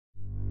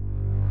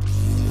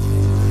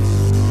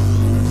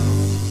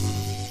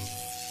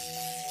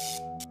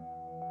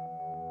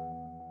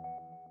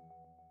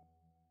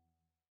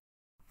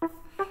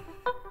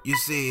You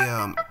see,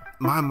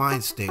 my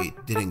mind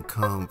state didn't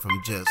come from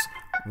just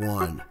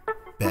one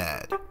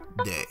bad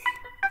day.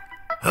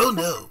 Oh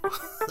no,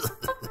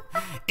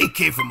 it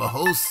came from a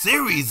whole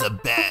series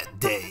of bad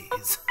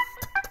days.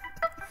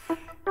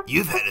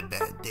 You've had a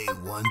bad day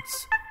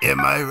once, am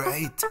I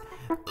right?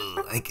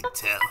 Oh, I can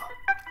tell.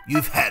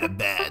 You've had a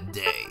bad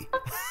day.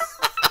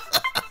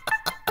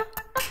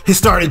 It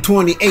started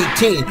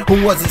 2018,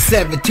 who was it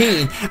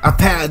 17? I've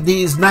had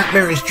these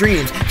nightmarish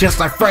dreams, just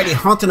like Freddy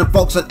haunting the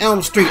folks on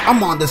Elm Street.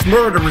 I'm on this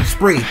murdering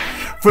spree.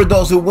 For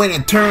those who went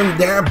and turned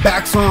their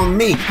backs on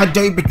me, how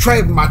dare you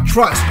betray my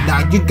trust?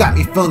 Now you got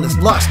me feeling this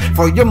lust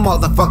for your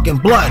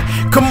motherfucking blood.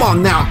 Come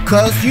on now,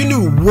 cuz you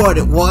knew what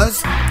it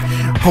was.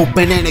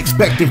 Hoping and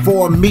expecting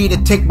for me to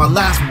take my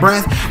last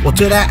breath. Well,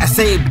 to that I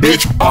say,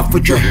 bitch, off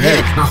with your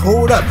head. Now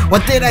hold up,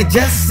 what did I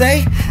just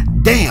say?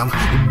 Damn,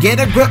 get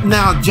a grip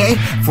now, Jay,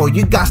 for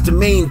you got to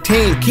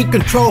maintain, keep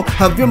control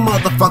of your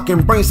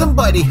motherfucking brain.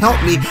 Somebody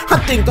help me, I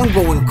think I'm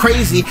going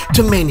crazy.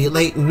 Too many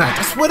late nights,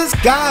 that's what it's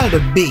gotta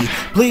be.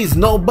 Please,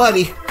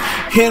 nobody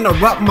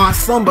interrupt my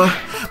slumber.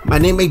 My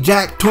name ain't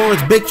Jack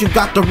Torrance, bitch, you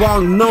got the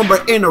wrong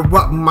number.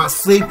 Interrupt my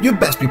sleep, you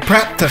best be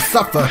prepped to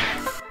suffer.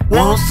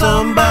 Won't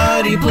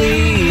somebody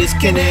please,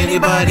 can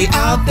anybody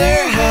out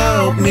there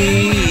help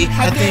me?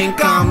 I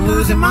think I'm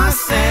losing my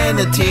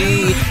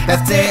sanity.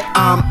 That's it,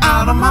 I'm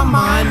out of my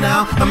mind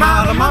now. I'm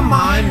out of my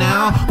mind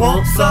now.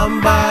 Won't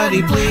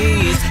somebody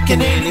please,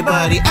 can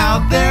anybody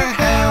out there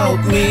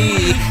help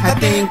me? I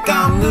think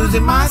I'm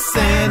losing my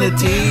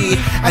sanity.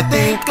 I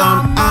think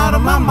I'm out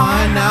of my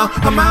mind now.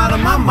 I'm out of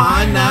my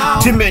mind now.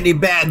 Too many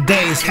bad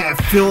days have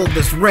fueled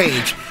this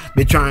rage.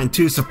 Been trying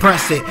to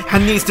suppress it, I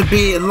needs to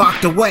be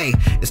locked away.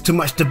 It's too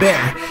much to bear,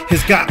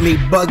 it's got me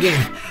bugging.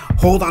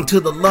 Hold on to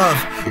the love,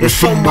 there's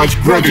so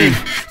much grudging.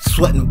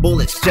 Sweating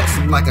bullets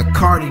just like a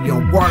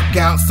cardio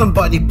workout.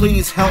 Somebody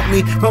please help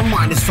me, my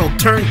mind is so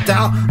turned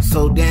out.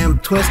 So damn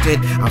twisted,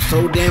 I'm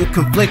so damn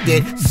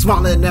conflicted.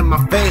 Smiling at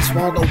my face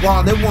wall to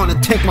wall, they wanna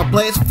take my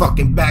place.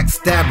 Fucking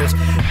backstabbers,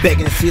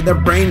 begging to see their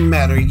brain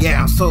matter.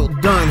 Yeah, I'm so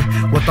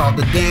done with all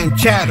the damn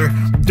chatter.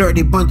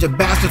 Dirty bunch of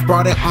bastards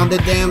brought it on their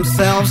damn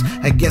selves.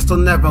 I guess they'll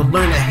never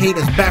learn that hate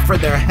is bad for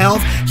their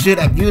health. Should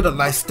have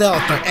utilized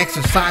stealth or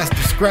exercised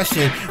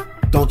discretion.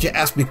 Don't you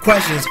ask me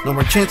questions, no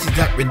more chances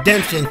at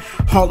redemption.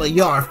 All of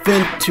y'all are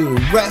fin to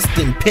rest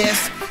in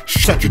piss.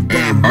 Shut your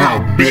damn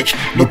mouth, bitch,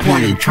 no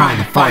point in trying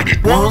to fight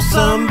it. Won't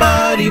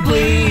somebody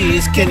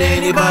please, can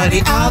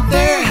anybody out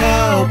there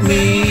help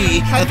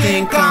me? I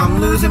think I'm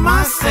losing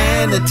my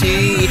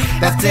sanity.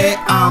 That's it,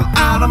 I'm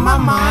out of my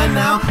mind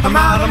now. I'm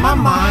out of my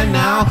mind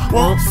now.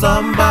 Won't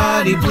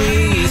somebody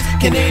please,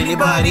 can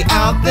anybody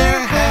out there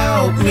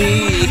help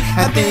me?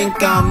 I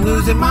think I'm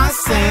losing my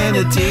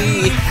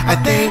sanity. I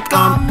think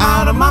I'm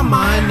out of my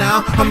mind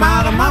now. I'm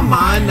out of my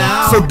mind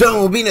now. So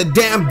don't be a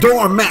damn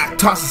doormat,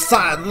 toss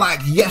aside like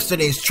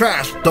yesterday's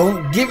trash.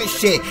 Don't give a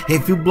shit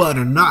if you blood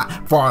or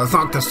not. Far as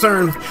I'm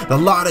concerned, a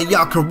lot of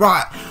y'all can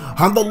rot.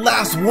 I'm the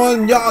last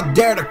one y'all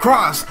dare to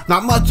cross.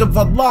 Not much of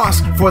a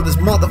loss for this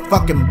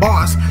motherfucking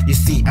boss. You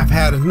see, I've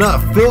had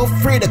enough. Feel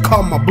free to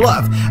call my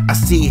bluff. I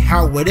see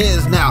how it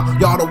is now.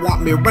 Y'all don't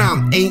want me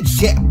around. Ain't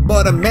shit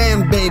but a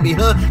man, baby,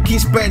 huh?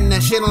 Keep spreading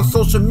that shit on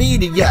social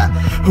media.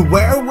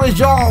 Where was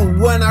y'all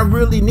when I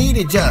really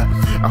needed ya?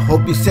 I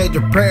hope you said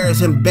your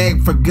prayers and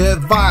begged for good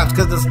vibes,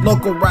 cause this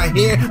local right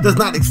here does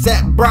not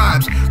accept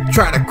bribes.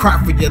 Try to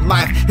cry for your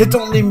life, it's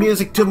only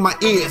music to my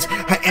ears.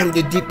 I am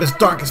the deepest,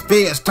 darkest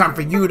fears. Time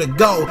for you to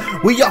go.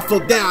 We all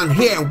float down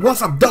here.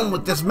 Once I'm done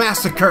with this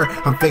massacre,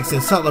 I'm fixing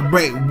to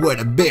celebrate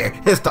with a beer.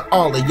 Here's to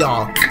all of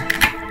y'all.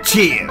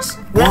 Cheers.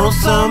 Won't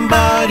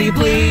somebody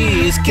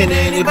please, can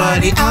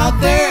anybody out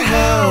there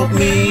help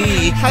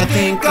me? I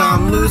think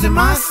I'm losing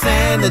my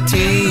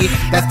sanity.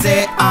 That's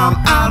it, I'm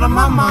out of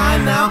my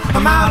mind now.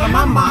 I'm out of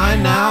my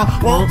mind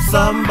now. Won't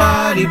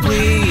somebody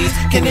please,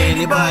 can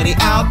anybody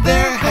out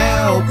there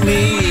help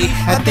me?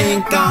 I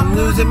think I'm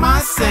losing my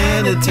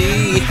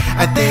sanity.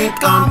 I think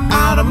I'm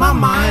out of my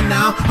mind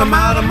now. I'm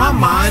out of my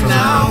mind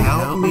now. Somebody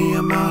help me,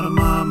 I'm out of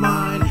my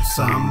mind.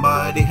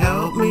 Somebody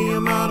help me,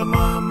 I'm out of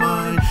my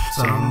mind.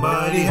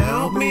 Somebody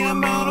help me,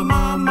 I'm out of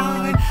my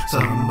mind.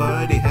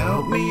 Somebody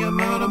help me, I'm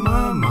out of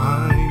my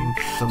mind.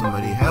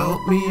 Somebody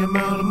help me, I'm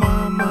out of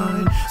my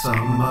mind.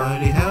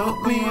 Somebody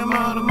help me, I'm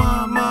out of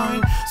my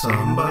mind.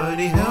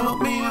 Somebody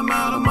help me, I'm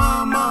out of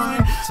my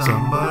mind.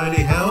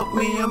 Somebody help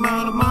me, I'm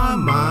out of my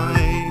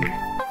mind.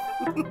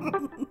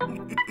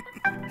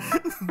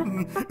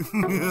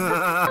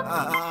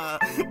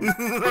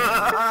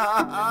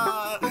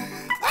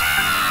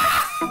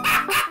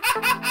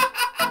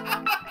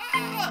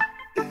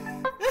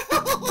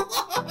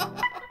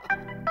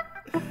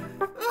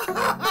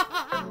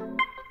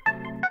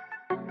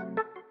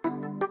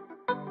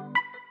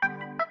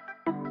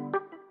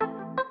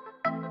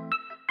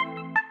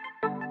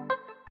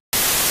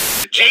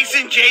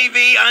 Jason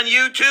JV on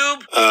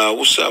YouTube.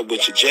 What's up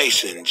with you,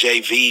 Jason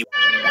JV?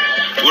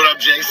 What up,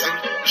 Jason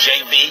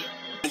JV?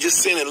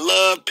 Just sending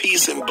love,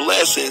 peace, and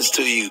blessings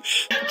to you.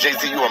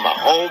 Jason, you are my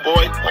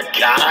homeboy, my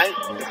guy.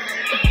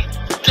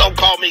 Don't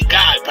call me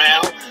guy,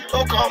 pal.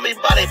 Don't call me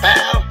buddy,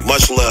 pal.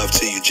 Much love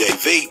to you,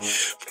 JV.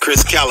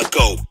 Chris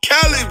Calico.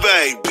 Cali,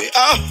 baby.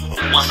 Oh.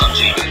 What's up,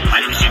 JV? My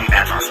name is Jimmy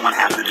Battles. One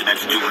half of the event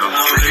to do with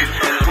nutrition.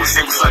 Who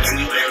say what's up to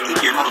you?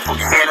 Keep your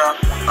motherfucking head up.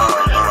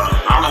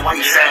 I don't know why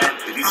you sad.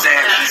 If you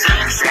sad,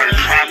 if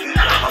you happy.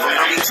 Although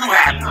don't be too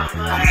happy.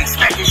 Don't be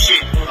expecting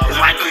shit. It's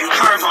like you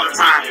curves all the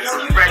time.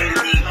 So you ready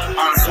to be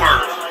on the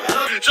swerve.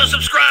 So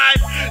subscribe,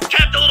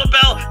 tap the little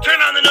bell,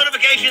 turn on the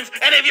notifications,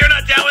 and if you're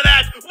not down with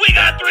that, we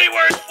got 3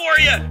 words for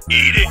you.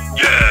 Eat it,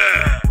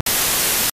 yeah!